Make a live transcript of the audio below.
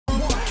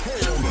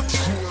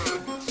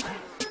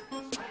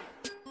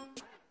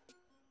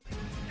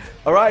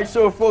All right,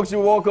 so folks, you're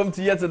welcome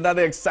to yet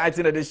another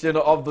exciting edition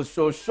of the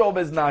show,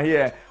 Showbiz Now,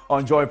 here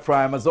on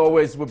JoyPrime. As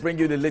always, we bring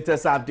you the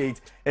latest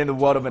update in the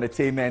world of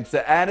entertainment.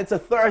 And it's a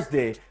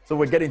Thursday, so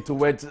we're getting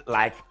to it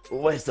like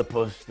we're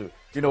supposed to.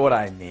 You know what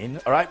I mean?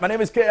 All right, my name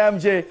is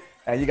KMJ,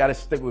 and you got to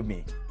stick with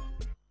me.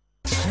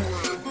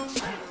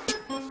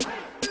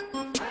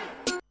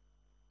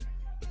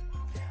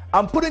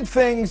 I'm putting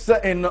things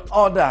in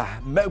order.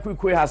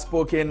 Mekwe has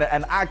spoken,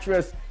 and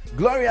actress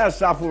Gloria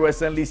Shafu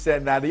recently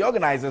said that the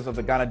organizers of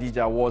the Ghana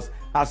DJ Awards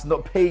has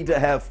not paid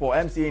her for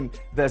emceeing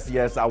this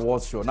year's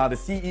awards show. Now, the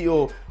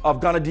CEO of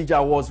Ghana DJ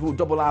Awards, who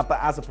doubled up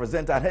as a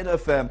presenter at Head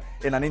FM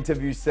in an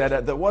interview, said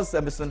that there was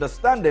a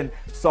misunderstanding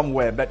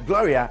somewhere, but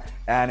Gloria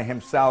and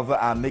himself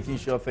are making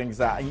sure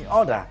things are in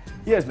order.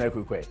 Here's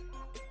Mekwe.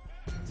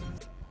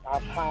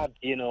 I've had,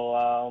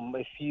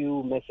 a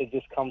few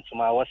messages come to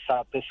my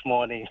WhatsApp this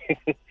morning.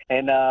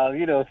 And,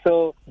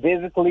 so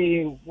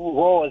basically, what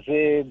was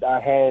it?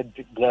 I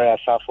heard Gloria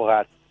Safo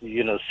had,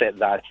 said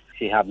that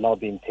she had not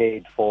been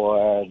paid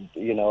for,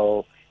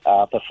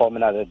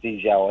 performing at the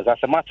DJ Awards. As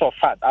a matter of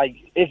fact, I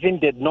even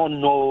did not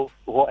know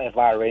whatever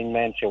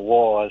arrangement it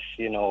was,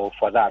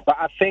 for that. But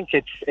I think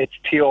it's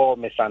pure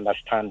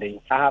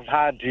misunderstanding. I have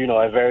had,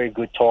 a very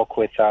good talk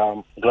with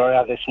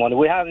Gloria this morning.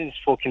 We haven't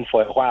spoken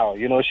for a while.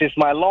 She's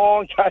my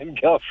long-time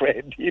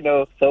girlfriend,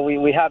 so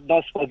we had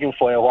not spoken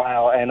for a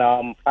while. And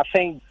I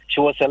think she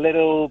was a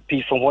little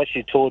piece from what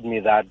she told me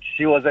that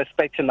she was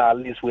expecting at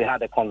least we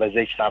had a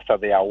conversation after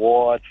the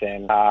awards,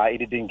 and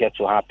it didn't get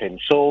to happen.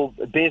 So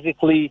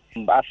basically,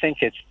 I think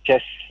it's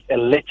just a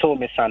little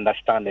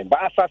misunderstanding.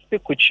 But as I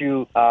speak with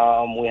you,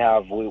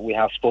 we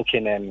have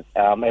spoken, and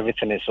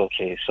everything is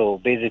okay. So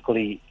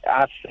basically,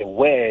 as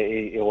where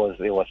it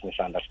was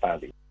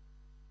misunderstanding.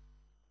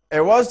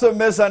 It was a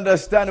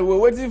misunderstanding. We're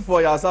waiting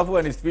for yourself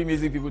and his three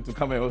music people to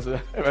come and also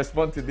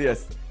respond to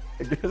this.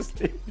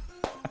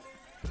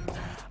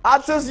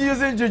 Artists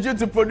using juju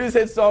to produce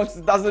hit songs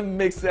doesn't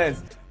make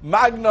sense.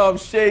 Magnum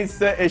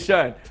shades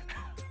Asian.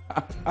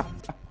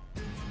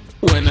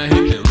 When I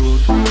hit the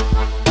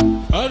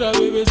road, other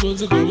babies want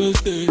to come and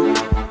stay,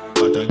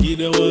 but I give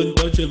them one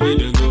touch and make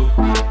them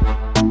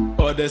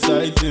go. All the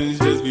side things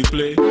just be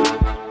play,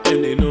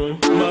 and they know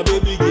my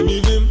baby give me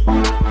vim.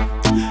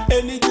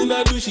 Anything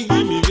I do, she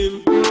give me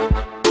vim.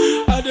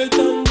 At the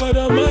time, God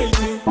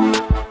Almighty.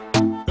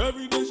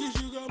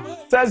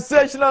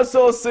 Sensational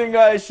soul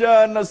singer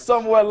Sean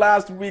somewhere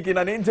last week in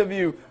an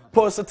interview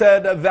posted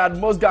that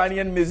most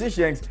Ghanaian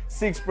musicians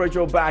seek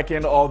spiritual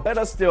backing, or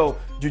better still,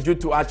 juju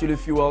to actually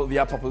fuel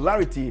their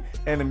popularity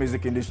in the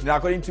music industry. Now,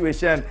 according to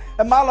Sean,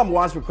 a Malam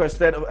once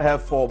requested her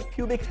for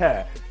pubic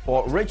hair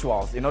for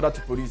rituals in order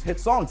to produce hit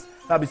songs.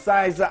 Now,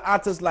 besides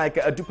artists like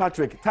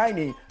Dupatrick,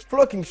 Tiny,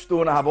 Flo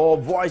Kingston have all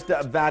voiced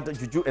that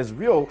juju is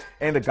real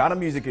in the Ghana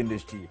music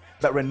industry.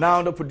 But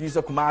renowned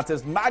producer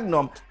Kumatis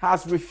Magnum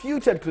has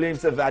refuted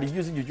claims that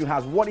using juju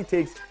has what it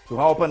takes to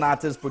help an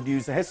artist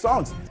produce his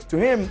songs. To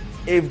him,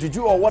 if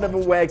juju or whatever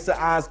works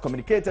as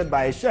communicated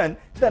by Shen,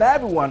 then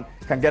everyone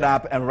can get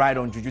up and write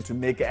on juju to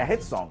make a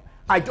hit song.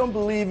 I don't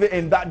believe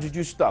in that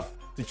juju stuff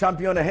to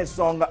champion a hit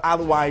song,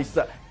 otherwise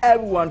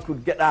everyone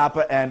could get up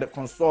and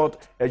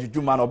consult a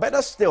juju man, or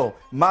better still,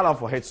 Malam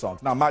for hit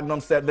songs. Now, Magnum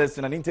said this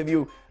in an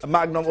interview.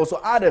 Magnum also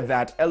added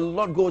that a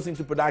lot goes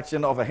into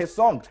production of a hit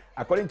song.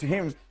 According to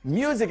him,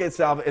 music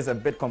itself is a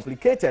bit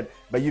complicated,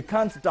 but you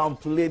can't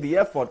downplay the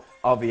effort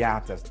of the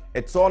artist.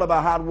 It's all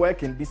about hard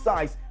work, and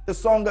besides, the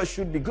song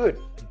should be good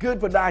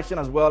production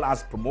as well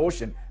as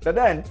promotion. But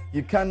then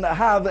you can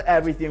have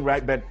everything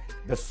right, but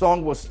the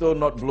song will still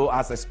not blow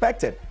as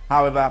expected.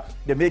 However,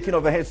 the making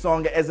of a hit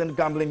song isn't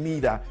gambling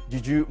neither.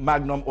 Juju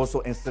Magnum also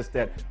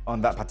insisted on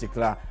that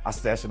particular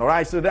assertion. All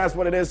right, so that's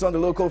what it is on the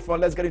local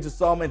front. Let's get into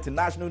some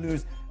international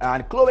news.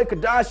 And Khloe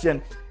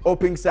Kardashian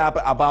opens up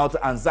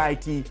about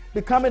anxiety,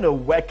 becoming a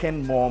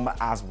working mom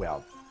as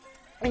well.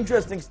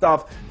 Interesting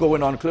stuff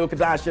going on. Khloe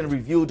Kardashian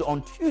revealed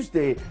on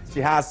Tuesday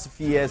she has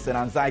fears and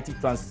anxiety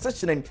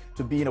transitioning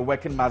to being a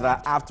working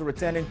mother after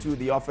returning to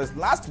the office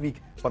last week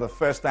for the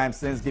first time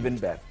since giving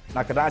birth.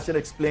 Now, Kardashian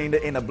explained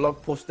in a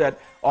blog posted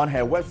on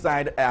her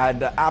website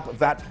and app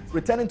that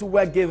returning to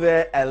work gave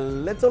her a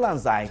little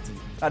anxiety.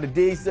 Now, the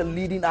days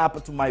leading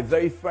up to my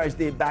very first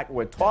day back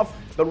were tough,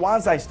 but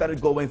once I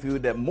started going through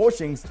the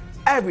motions,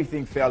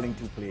 everything fell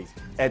into place.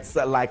 It's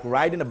like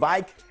riding a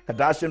bike,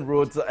 Kardashian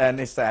wrote, and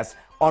it says,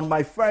 on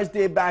my first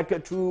day back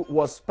through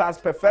was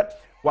past perfect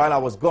while I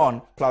was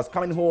gone, plus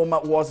coming home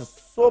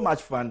was so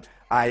much fun.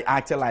 I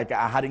acted like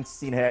I hadn't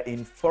seen her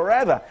in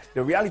forever.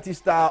 The reality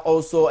star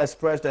also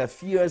expressed her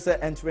fears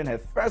entering her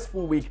first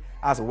full week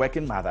as a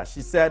working mother.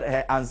 She said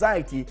her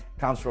anxiety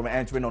comes from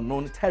entering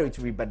unknown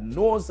territory, but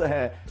knows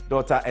her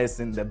daughter is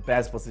in the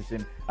best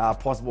position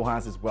possible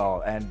hands as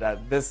well. And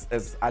this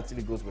is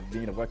actually goes with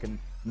being a working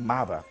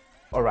mother.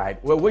 All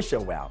right, we wish her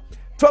well.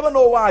 Trevor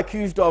Noah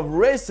accused of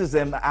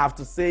racism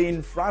after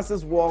saying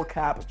France's World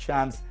Cup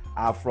champs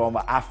are from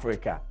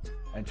Africa.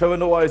 And Trevor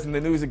Noah is in the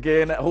news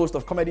again. Host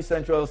of Comedy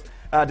Central's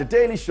The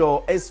Daily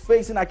Show is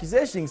facing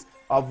accusations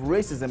of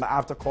racism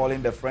after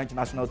calling the French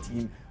national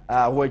team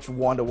which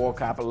won the World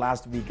Cup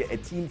last week, a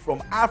team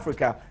from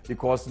Africa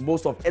because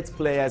most of its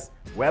players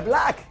were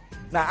black.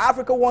 Now,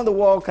 Africa won the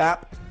World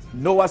Cup.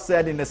 Noah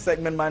said in the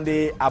segment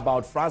Monday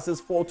about France's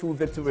 4-2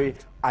 victory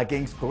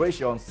against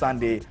Croatia on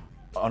Sunday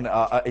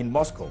in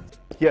Moscow.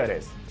 Here it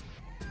is.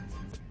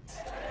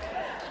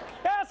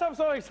 Yes, I'm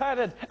so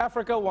excited.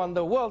 Africa won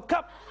the World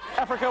Cup.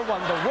 Africa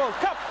won the World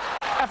Cup.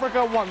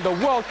 Africa won the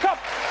World Cup.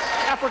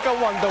 Africa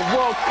won the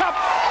World Cup.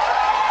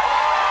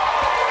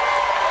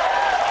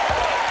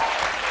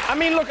 I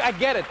mean, look, I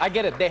get it. I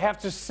get it. They have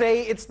to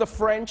say it's the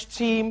French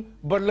team,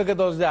 but look at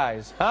those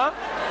guys, huh?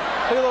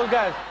 Look at those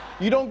guys.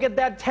 You don't get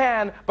that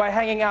tan by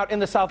hanging out in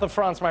the south of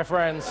France, my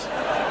friends.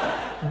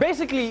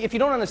 Basically, if you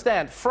don't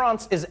understand,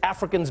 France is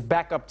Africa's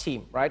backup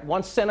team, right?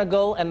 Once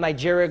Senegal and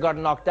Nigeria got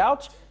knocked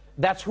out,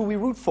 that's who we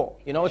root for.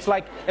 You know, it's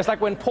like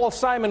when Paul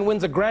Simon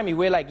wins a Grammy,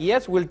 we're like,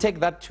 yes, we'll take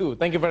that too.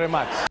 Thank you very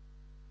much.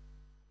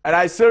 And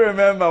I still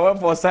remember when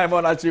Paul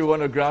Simon actually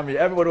won a Grammy,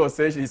 everybody was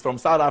saying he's from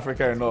South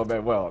Africa and all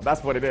that. Well,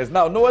 that's what it is.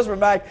 Now, Noah's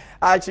remark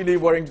actually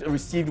weren't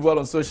received well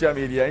on social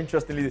media.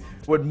 Interestingly,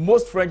 with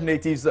most French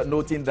natives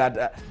noting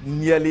that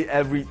nearly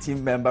every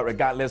team member,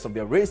 regardless of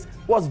their race,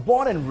 was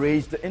born and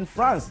raised in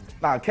France.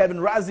 Now, Kevin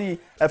Razi,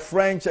 a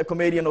French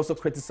comedian, also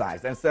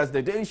criticized and says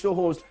the Daily Show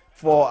host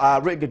for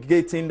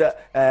regurgitating the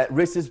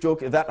racist joke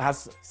that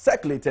has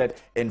circulated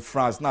in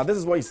France. Now, this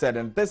is what he said,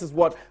 and this is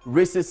what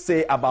racists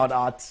say about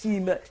our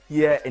team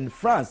here in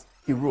France.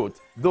 He wrote,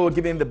 though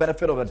giving the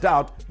benefit of the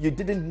doubt, you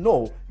didn't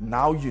know,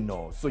 now you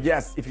know. So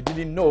yes, if you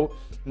didn't know,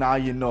 now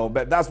you know.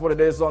 But that's what it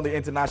is on the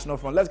international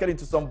front. Let's get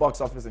into some box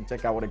office and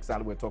check out what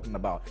exactly we're talking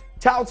about.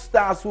 Child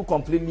stars who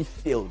completely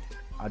failed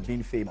at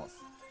being famous.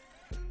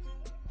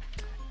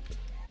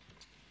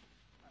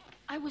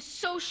 I was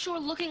so sure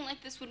looking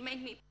like this would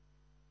make me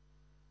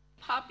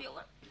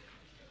popular.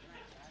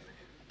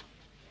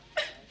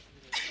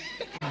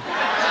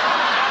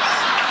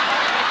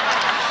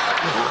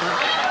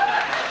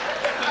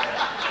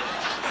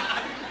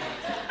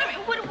 I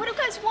mean, what do you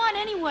guys want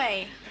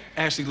anyway?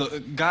 Actually,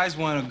 look, guys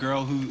want a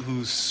girl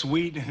who's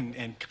sweet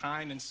and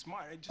kind and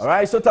smart. All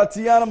right, so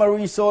Tatiana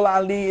Marie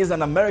Solalli is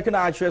an American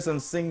actress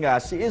and singer.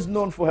 She is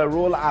known for her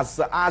role as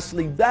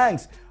Ashley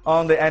Banks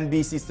on the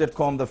NBC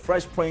sitcom The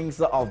Fresh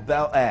Prince of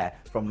Bel-Air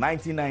from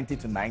 1990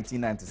 to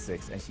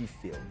 1996, and she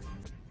failed.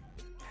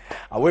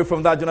 Away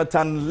from that,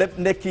 Jonathan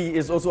Lipnicki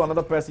is also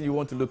another person you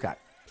want to look at.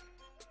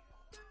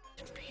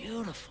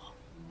 Beautiful.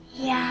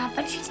 Yeah,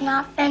 but she's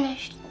not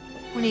finished.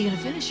 When are you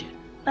gonna finish it?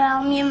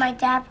 Well, me and my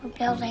dad were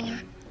building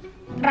her,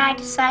 but I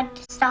decided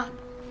to stop.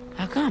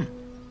 How come?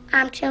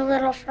 I'm too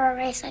little for a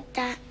race like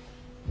that.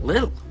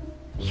 Little?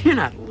 You're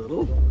not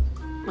little.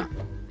 Well,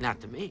 not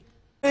to me.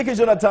 Nicky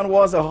Jonathan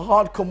was a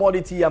hot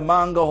commodity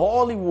among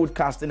Hollywood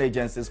casting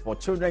agencies for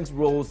children's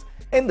roles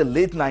in the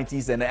late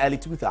 90s and early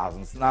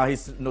 2000s. Now,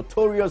 his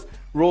notorious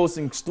roles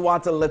in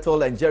Stuart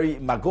Little and Jerry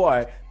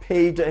Maguire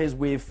paved his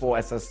way for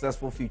a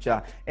successful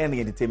future in the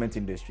entertainment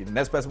industry. The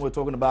next person we're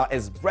talking about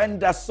is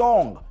Brenda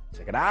Song.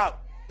 Check it out.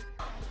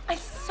 I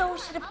so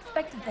should have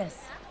expected this.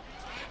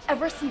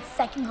 Ever since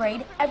second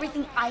grade,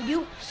 everything I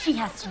do, she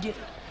has to do.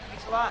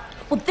 Thanks a lot.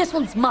 Well, this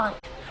one's mine.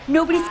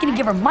 Nobody's gonna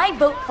give her my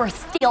vote for a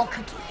stale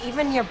cookie.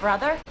 Even your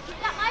brother? You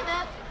got my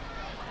vote.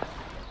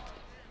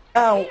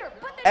 Now,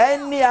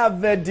 any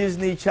other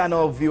Disney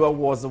Channel viewer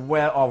was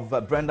aware of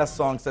Brenda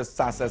Song's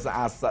success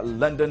as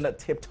London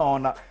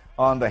Tipton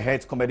on the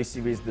hit comedy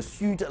series The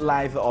Suite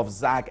Life of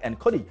Zack and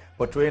Cody,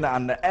 portraying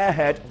an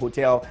airhead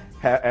hotel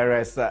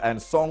heiress,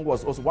 and Song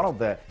was also one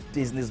of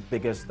Disney's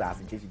biggest stars,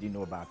 in case you didn't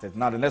know about it.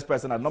 Now, the next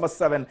person at number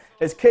 7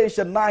 is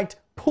Keisha Knight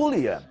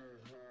Pulliam.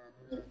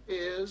 Who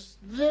is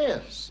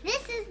this?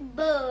 This is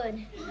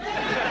Bud.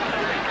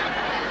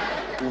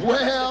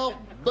 Well,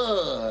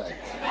 Bud,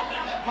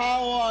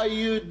 how are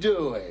you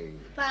doing?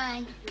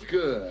 Fine.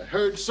 Good.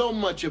 Heard so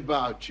much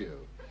about you.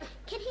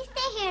 Can he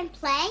stay here and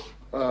play?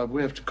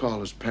 We have to call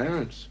his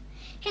parents.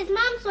 His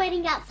mom's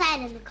waiting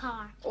outside in the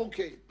car.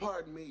 Okay,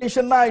 pardon me.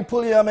 Keisha Knight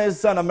Pulliam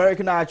is an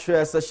American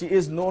actress. She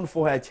is known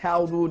for her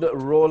childhood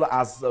role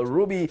as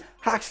Ruby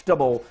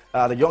Huxtable,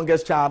 the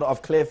youngest child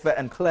of Cliff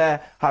and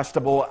Claire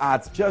Huxtable,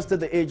 at just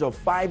the age of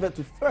 5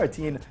 to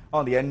 13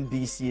 on the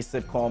NBC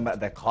sitcom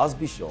The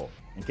Cosby Show.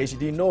 In case you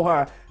didn't know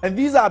her, and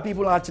these are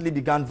people who actually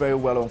began very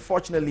well,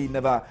 unfortunately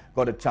never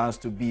got a chance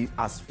to be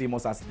as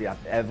famous as they had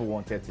ever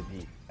wanted to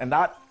be. And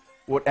that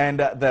would end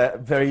the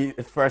very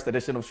first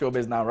edition of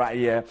Showbiz Now right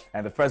here.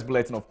 And the first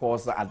bulletin, of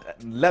course, at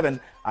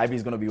 11. Ivy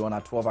is going to be on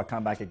at 12. I'll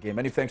come back again.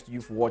 Many thanks to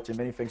you for watching.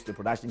 Many thanks to the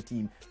production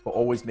team for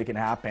always making it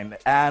happen.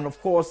 And, of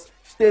course,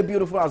 stay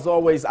beautiful as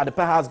always.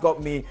 Adepa has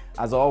got me,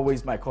 as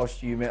always, my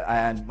costume.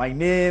 And my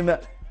name,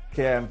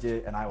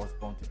 KMJ, and I was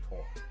born to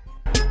talk.